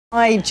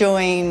I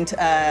joined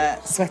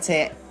Sweat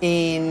It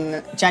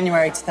in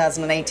January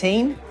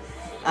 2018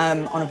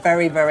 on a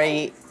very,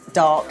 very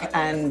dark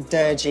and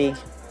dirgy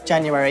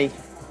January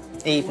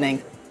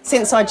evening.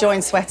 Since I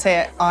joined Sweat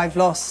It, I've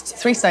lost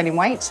 3 stone in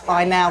weight.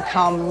 I now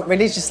come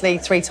religiously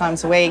 3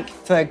 times a week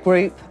for a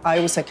group. I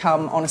also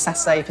come on a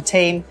Saturday for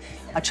team.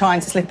 I try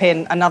and slip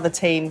in another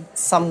team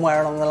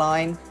somewhere along the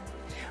line.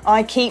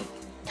 I keep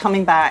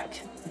coming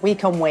back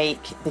week on week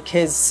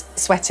because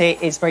Sweat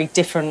It is very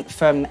different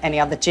from any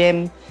other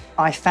gym.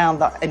 I found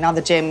that in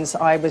other gyms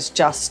I was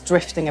just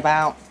drifting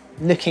about,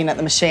 looking at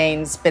the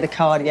machines, bit of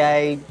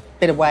cardio,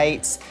 bit of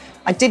weights.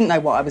 I didn't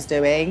know what I was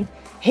doing.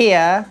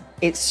 Here,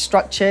 it's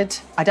structured.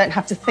 I don't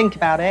have to think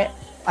about it.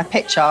 I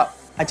pitch up,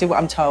 I do what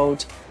I'm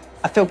told,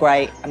 I feel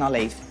great, and I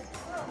leave.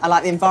 I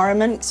like the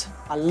environment,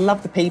 I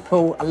love the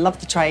people, I love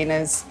the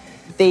trainers.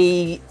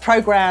 The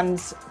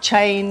programs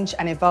change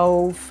and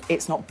evolve,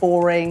 it's not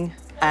boring,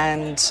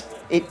 and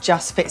it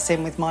just fits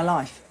in with my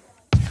life.